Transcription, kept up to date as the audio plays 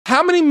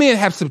How many men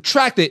have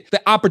subtracted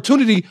the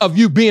opportunity of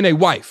you being a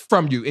wife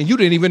from you and you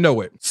didn't even know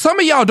it? Some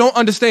of y'all don't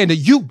understand that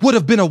you would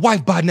have been a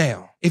wife by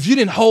now if you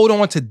didn't hold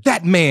on to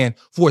that man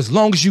for as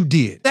long as you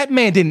did. That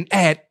man didn't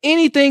add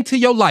anything to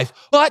your life,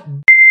 but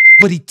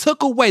he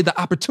took away the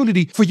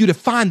opportunity for you to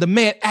find the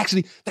man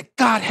actually that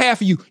God had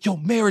for you, your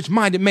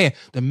marriage-minded man,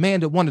 the man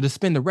that wanted to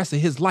spend the rest of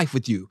his life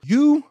with you.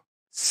 You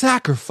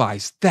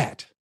sacrificed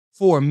that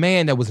for a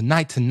man that was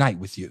night to night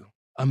with you,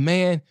 a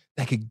man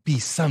that could be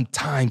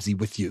sometimesy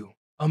with you,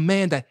 a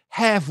man that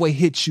halfway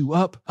hit you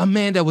up, a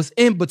man that was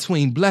in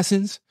between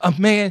blessings, a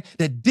man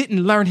that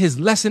didn't learn his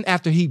lesson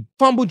after he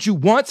fumbled you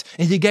once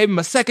and you gave him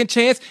a second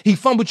chance. He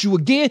fumbled you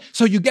again,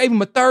 so you gave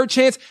him a third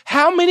chance.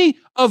 How many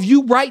of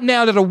you right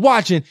now that are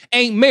watching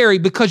ain't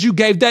married because you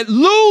gave that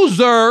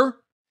loser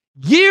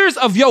years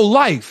of your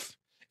life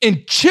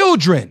and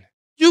children?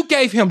 You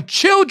gave him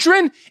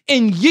children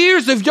and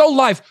years of your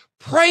life,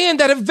 praying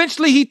that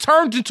eventually he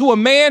turned into a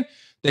man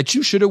that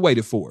you should have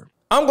waited for.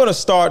 I'm going to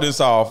start this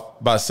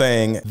off by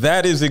saying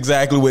that is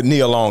exactly what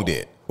Nia Long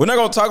did. We're not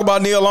going to talk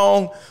about Nia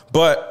Long,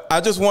 but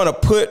I just want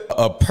to put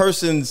a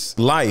person's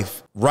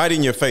life right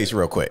in your face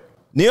real quick.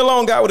 Nia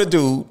Long got with a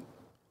dude.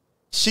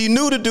 She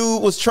knew the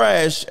dude was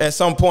trash at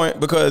some point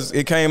because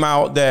it came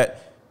out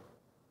that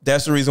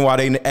that's the reason why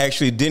they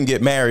actually didn't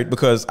get married,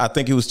 because I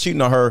think he was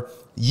cheating on her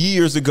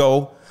years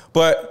ago.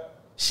 But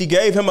she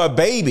gave him a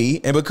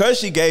baby, and because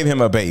she gave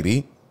him a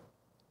baby,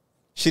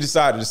 she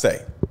decided to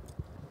stay.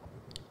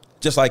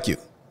 Just like you.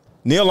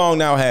 Nia Long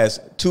now has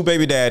 2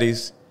 baby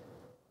daddies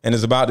and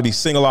is about to be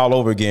single all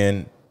over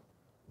again,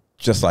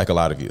 just like a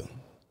lot of you.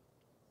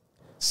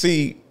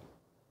 See,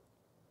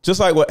 just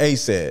like what A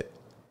said,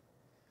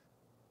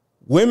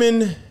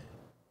 women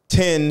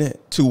tend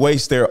to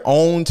waste their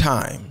own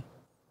time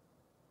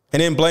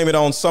and then blame it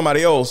on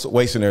somebody else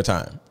wasting their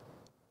time.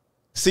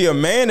 See, a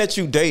man that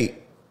you date,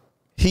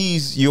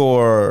 he's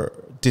your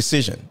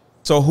decision.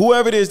 So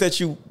whoever it is that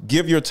you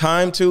give your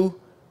time to,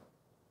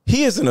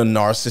 he isn't a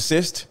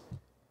narcissist.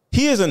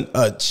 He isn't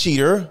a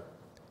cheater.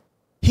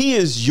 He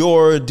is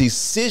your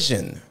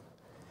decision.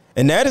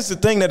 And that is the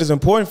thing that is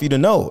important for you to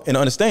know and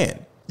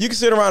understand. You can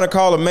sit around and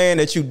call a man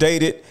that you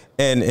dated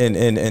and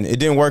it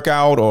didn't work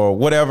out or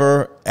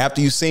whatever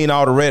after you've seen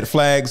all the red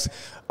flags,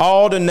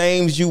 all the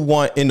names you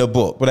want in the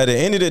book. But at the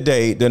end of the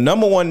day, the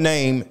 #1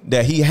 name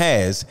that he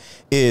has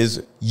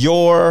is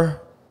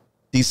your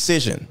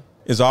decision.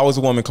 There's always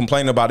a woman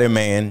complaining about their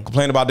man,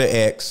 complaining about their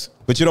ex,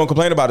 but you don't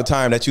complain about the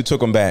time that you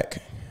took him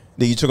back,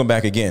 that you took him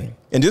back again.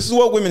 And this is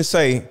what women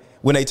say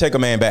when they take a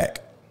man back.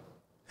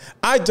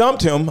 I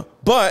dumped him,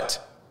 but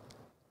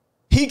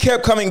he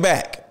kept coming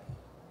back.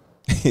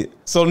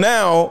 So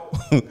now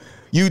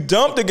you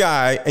dump the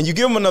guy and you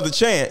give him another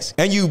chance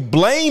and you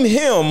blame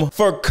him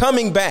for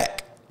coming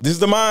back. This is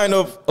the mind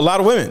of a lot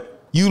of women.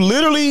 You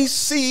literally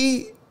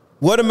see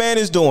what a man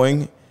is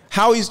doing,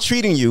 how he's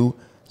treating you.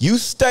 You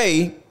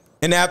stay,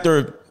 and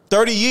after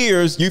 30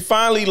 years, you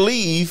finally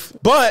leave,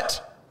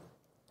 but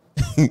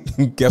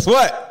guess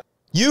what?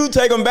 You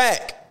take them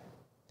back.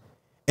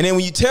 And then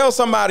when you tell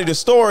somebody the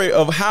story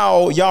of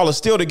how y'all are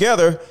still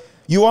together,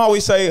 you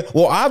always say,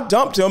 well, I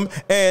dumped him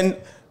and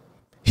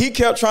he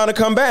kept trying to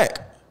come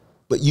back.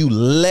 But you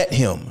let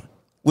him,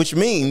 which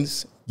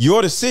means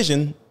your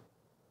decision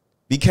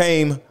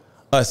became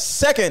a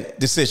second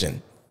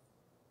decision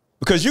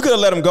because you could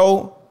have let him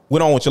go,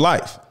 went on with your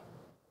life.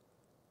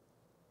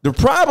 The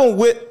problem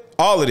with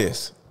all of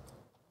this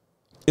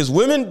is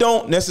women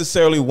don't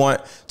necessarily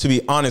want to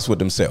be honest with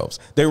themselves.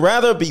 They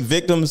rather be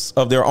victims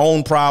of their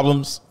own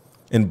problems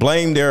and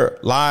blame their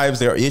lives,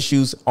 their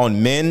issues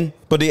on men.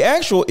 But the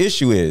actual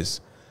issue is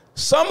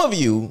some of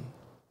you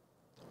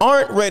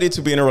aren't ready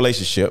to be in a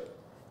relationship.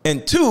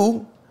 And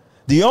 2,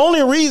 the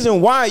only reason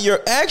why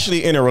you're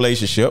actually in a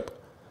relationship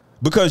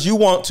because you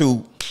want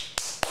to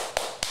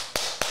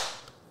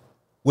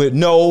with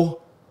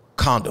no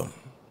condom.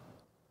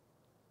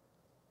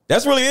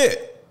 That's really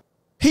it.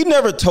 He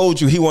never told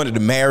you he wanted to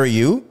marry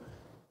you.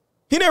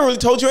 He never really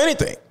told you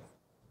anything.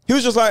 He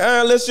was just like,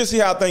 let's just see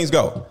how things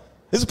go.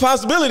 There's a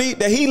possibility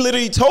that he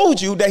literally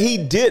told you that he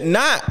did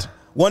not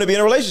want to be in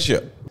a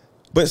relationship.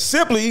 But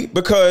simply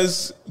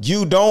because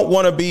you don't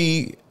want to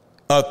be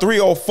a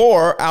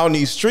 304 out in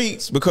these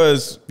streets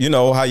because, you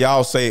know, how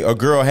y'all say a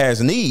girl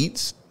has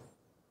needs,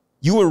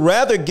 you would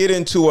rather get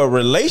into a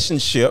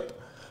relationship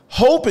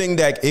hoping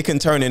that it can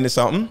turn into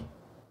something,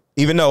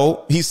 even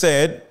though he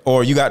said,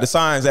 or you got the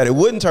signs that it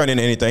wouldn't turn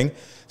into anything,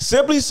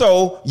 simply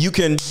so you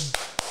can,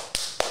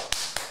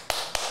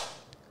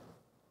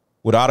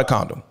 without a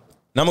condom.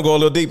 Now I'm gonna go a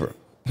little deeper.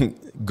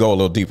 Go a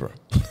little deeper.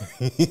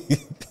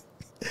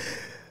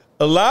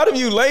 A lot of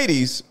you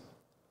ladies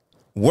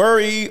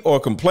worry or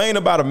complain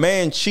about a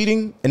man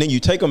cheating and then you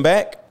take him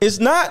back. It's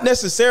not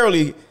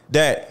necessarily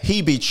that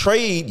he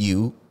betrayed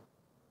you.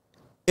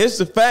 It's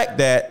the fact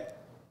that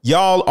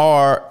y'all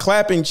are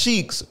clapping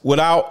cheeks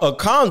without a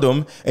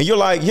condom and you're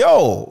like,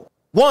 yo,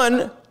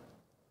 one,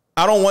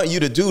 I don't want you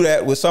to do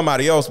that with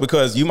somebody else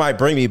because you might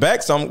bring me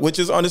back some, which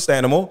is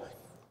understandable.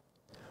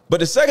 But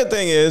the second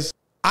thing is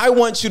I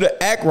want you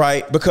to act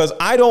right because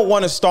I don't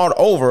want to start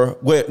over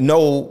with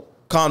no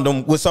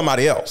condom with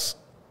somebody else.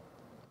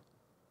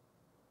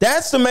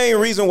 That's the main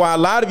reason why a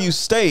lot of you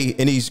stay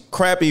in these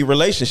crappy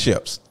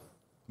relationships,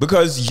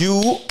 because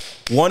you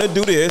want to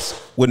do this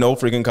with no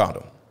freaking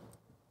condom.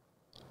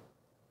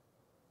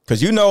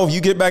 Because you know if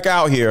you get back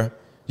out here,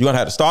 you're going to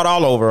have to start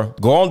all over,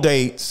 go on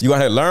dates. You're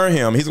going to have to learn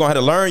him. He's going to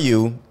have to learn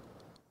you.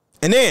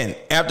 And then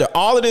after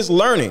all of this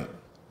learning,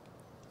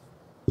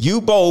 you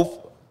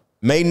both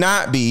may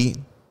not be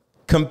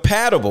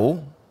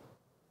compatible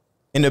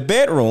in the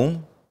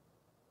bedroom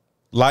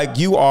like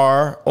you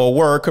are or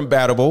were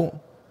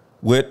compatible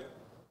with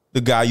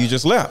the guy you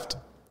just left.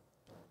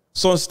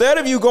 So instead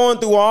of you going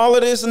through all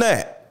of this and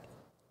that,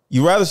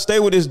 you rather stay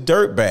with this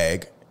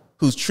dirtbag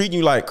who's treating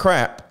you like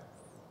crap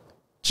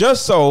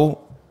just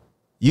so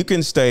you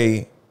can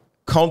stay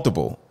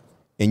comfortable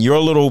in your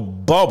little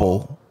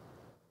bubble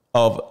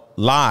of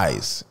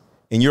lies,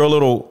 in your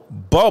little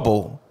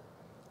bubble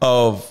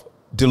of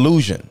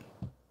delusion.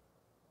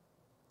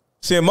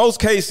 See, in most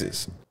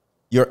cases,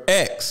 your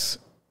ex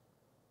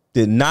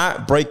did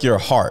not break your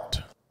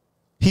heart.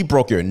 He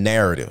broke your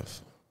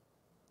narrative.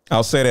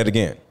 I'll say that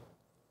again.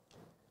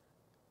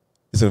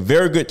 It's a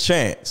very good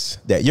chance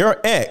that your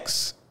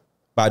ex,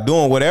 by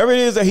doing whatever it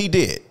is that he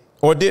did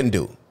or didn't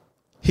do,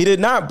 he did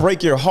not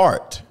break your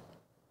heart.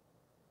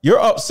 You're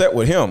upset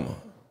with him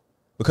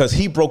because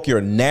he broke your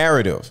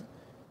narrative.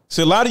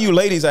 So a lot of you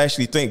ladies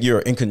actually think you're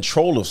in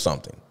control of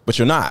something, but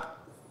you're not.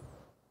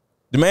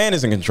 The man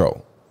is in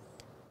control.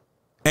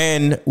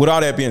 And with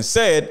all that being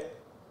said,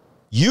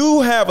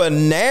 you have a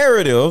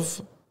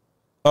narrative,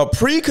 a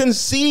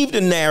preconceived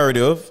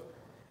narrative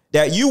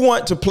that you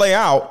want to play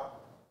out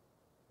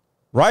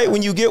right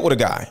when you get with a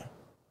guy.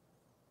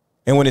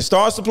 And when it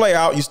starts to play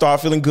out, you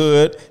start feeling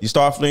good. You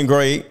start feeling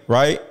great,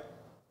 right?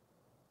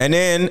 And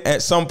then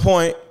at some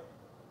point,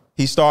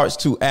 he starts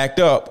to act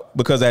up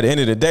because at the end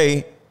of the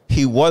day,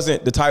 he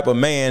wasn't the type of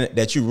man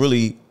that you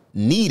really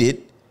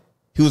needed.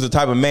 He was the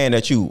type of man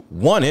that you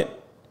wanted.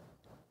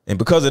 And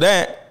because of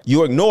that,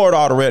 you ignored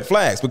all the red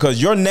flags because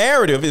your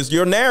narrative is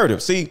your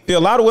narrative. See, a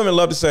lot of women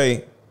love to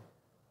say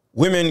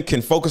women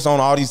can focus on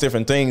all these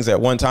different things at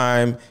one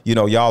time. You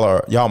know,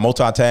 y'all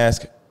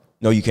multitask.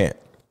 No, you can't.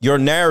 Your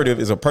narrative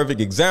is a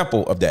perfect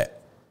example of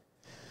that.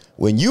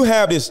 When you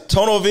have this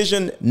tunnel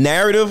vision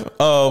narrative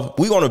of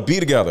we're going to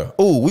be together.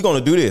 Ooh, we're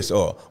going to do this.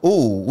 Or,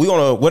 ooh, we're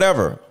going to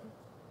whatever.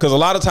 Because a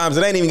lot of times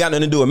it ain't even got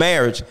nothing to do with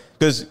marriage.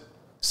 Because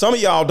some of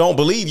y'all don't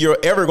believe you're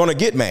ever going to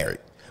get married.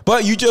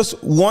 But you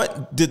just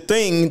want the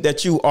thing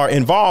that you are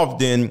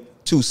involved in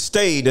to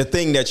stay the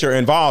thing that you're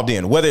involved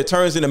in, whether it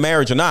turns into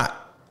marriage or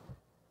not.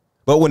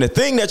 But when the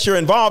thing that you're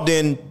involved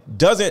in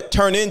doesn't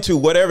turn into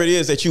whatever it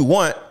is that you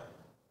want,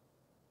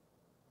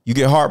 you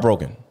get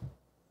heartbroken.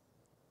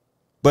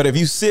 But if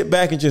you sit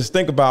back and just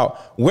think about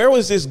where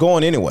was this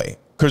going anyway?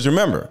 Because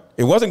remember,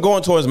 it wasn't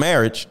going towards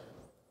marriage.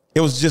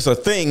 It was just a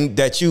thing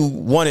that you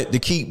wanted to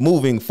keep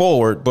moving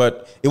forward,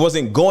 but it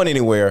wasn't going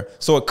anywhere,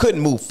 so it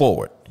couldn't move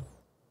forward.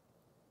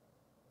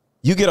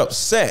 You get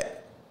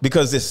upset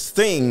because this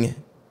thing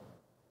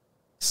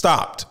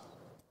stopped.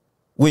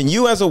 When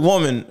you as a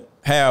woman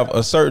have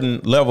a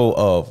certain level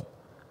of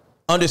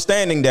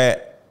understanding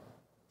that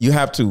you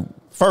have to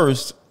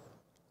first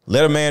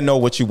let a man know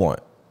what you want,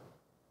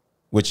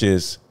 which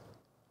is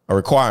a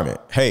requirement.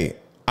 Hey,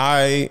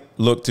 I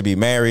look to be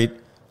married.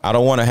 I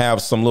don't want to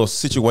have some little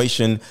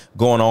situation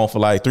going on for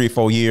like 3 or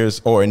 4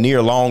 years or a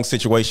Nia Long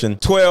situation,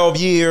 12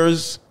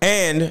 years.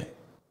 And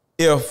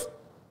if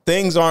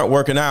things aren't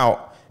working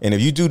out, and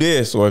if you do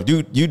this or if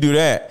you do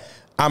that,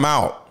 I'm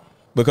out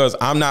because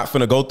I'm not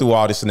finna go through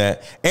all this and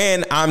that.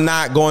 And I'm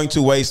not going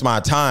to waste my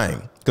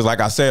time. Because like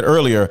I said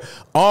earlier,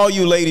 all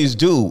you ladies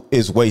do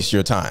is waste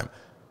your time.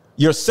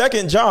 Your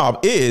second job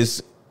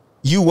is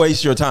you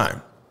waste your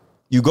time.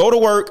 You go to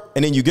work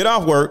and then you get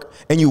off work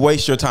and you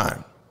waste your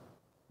time.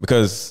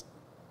 Because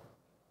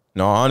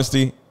in all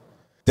honesty,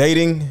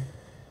 dating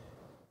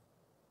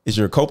is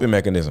your coping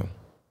mechanism.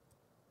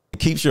 It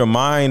keeps your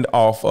mind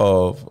off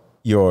of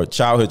your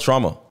childhood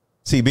trauma.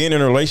 See, being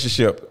in a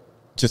relationship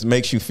just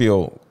makes you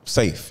feel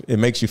safe. It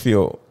makes you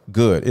feel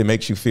good. It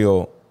makes you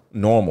feel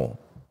normal.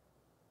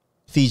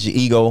 Feeds your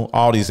ego,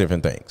 all these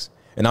different things.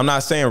 And I'm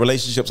not saying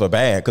relationships are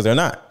bad because they're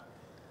not.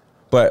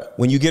 But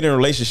when you get in a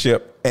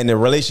relationship and the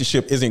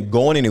relationship isn't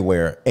going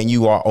anywhere and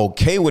you are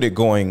okay with it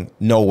going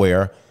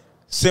nowhere,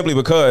 simply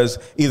because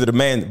either the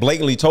man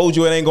blatantly told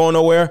you it ain't going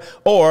nowhere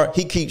or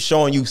he keeps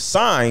showing you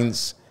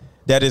signs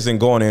that isn't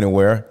going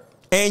anywhere,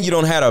 and you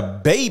don't have a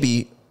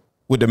baby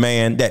with the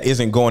man that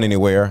isn't going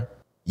anywhere,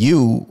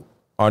 you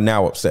are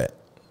now upset.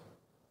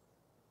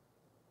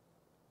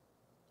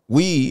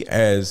 We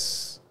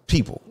as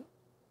people,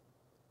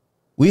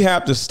 we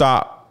have to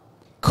stop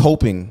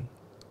coping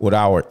with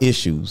our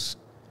issues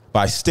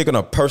by sticking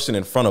a person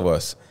in front of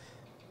us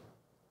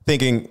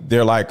thinking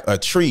they're like a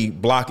tree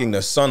blocking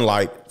the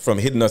sunlight from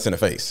hitting us in the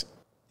face.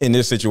 In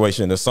this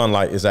situation, the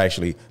sunlight is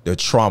actually the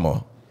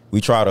trauma. We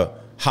try to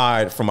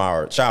hide from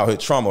our childhood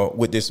trauma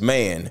with this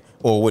man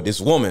or with this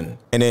woman.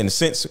 And then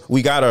since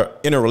we got her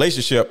in a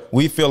relationship,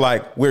 we feel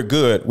like we're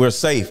good, we're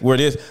safe, we're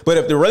this. But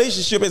if the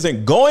relationship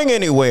isn't going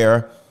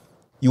anywhere,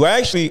 you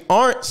actually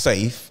aren't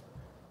safe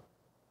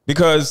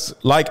because,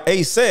 like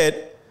Ace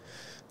said,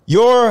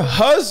 your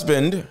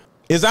husband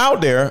is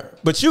out there,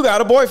 but you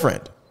got a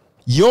boyfriend.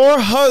 Your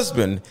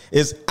husband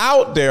is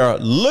out there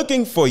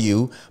looking for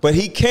you, but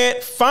he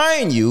can't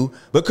find you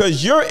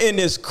because you're in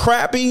this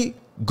crappy,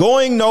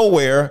 going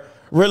nowhere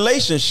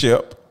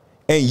relationship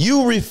and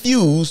you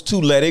refuse to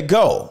let it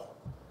go.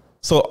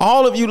 So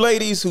all of you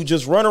ladies who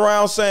just run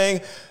around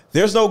saying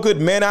there's no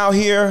good men out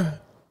here,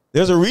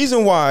 there's a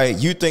reason why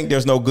you think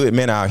there's no good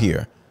men out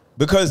here,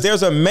 because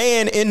there's a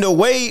man in the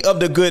way of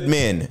the good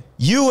men.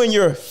 You and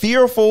your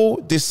fearful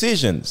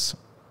decisions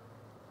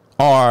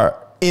are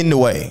in the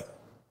way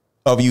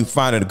of you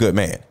finding a good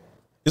man.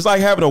 It's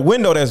like having a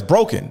window that's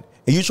broken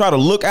and you try to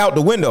look out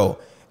the window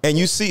and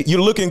you see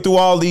you're looking through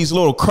all these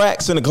little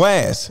cracks in the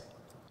glass.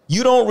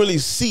 You don't really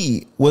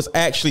see what's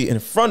actually in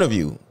front of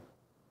you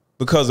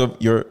because of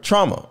your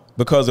trauma,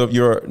 because of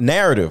your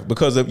narrative,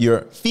 because of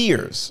your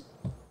fears.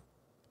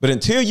 But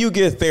until you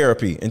get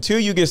therapy, until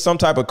you get some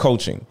type of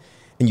coaching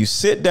and you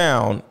sit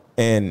down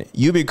and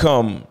you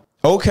become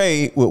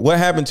okay with what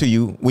happened to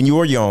you when you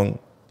were young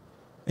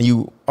and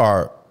you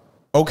are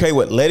okay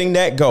with letting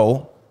that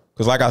go,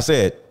 because like I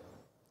said,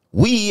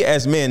 we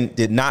as men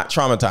did not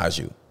traumatize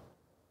you.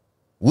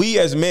 We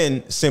as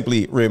men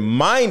simply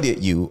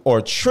reminded you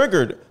or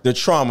triggered the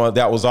trauma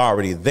that was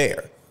already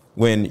there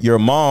when your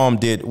mom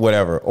did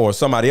whatever or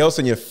somebody else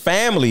in your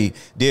family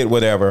did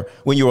whatever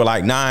when you were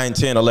like 9,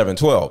 10, 11,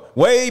 12,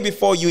 way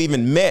before you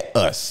even met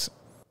us.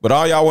 But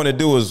all y'all want to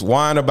do is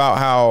whine about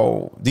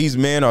how these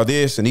men are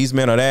this and these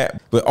men are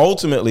that. But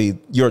ultimately,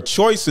 your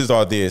choices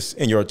are this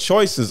and your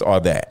choices are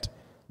that.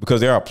 Because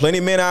there are plenty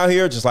of men out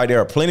here, just like there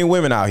are plenty of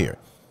women out here.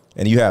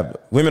 And you have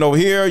women over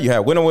here, you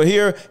have women over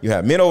here, you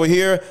have men over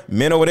here,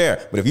 men over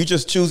there. But if you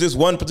just choose this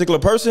one particular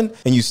person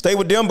and you stay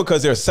with them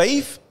because they're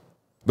safe,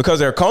 because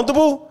they're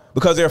comfortable,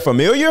 because they're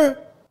familiar,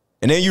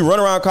 and then you run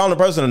around calling the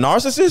person a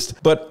narcissist.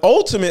 But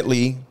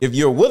ultimately, if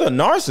you're with a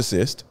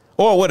narcissist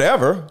or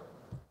whatever,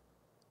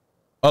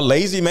 a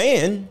lazy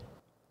man,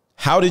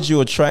 how did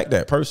you attract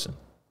that person?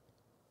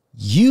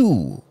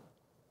 You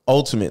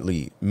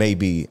ultimately may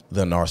be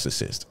the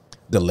narcissist,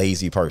 the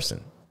lazy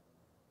person.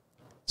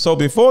 So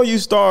before you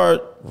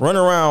start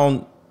running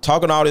around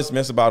talking all this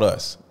mess about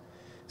us,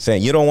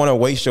 saying you don't want to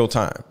waste your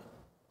time,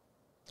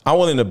 I'm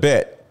willing to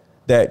bet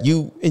that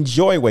you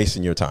enjoy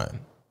wasting your time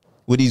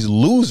with these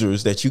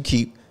losers that you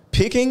keep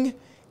picking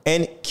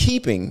and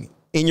keeping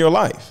in your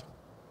life.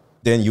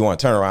 Then you want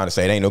to turn around and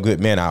say, it ain't no good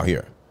men out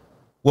here.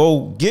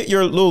 Well, get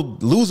your little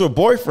loser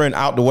boyfriend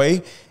out the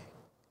way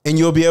and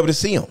you'll be able to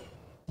see him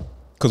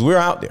because we're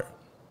out there.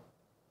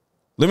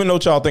 Let me know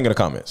what y'all think in the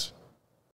comments.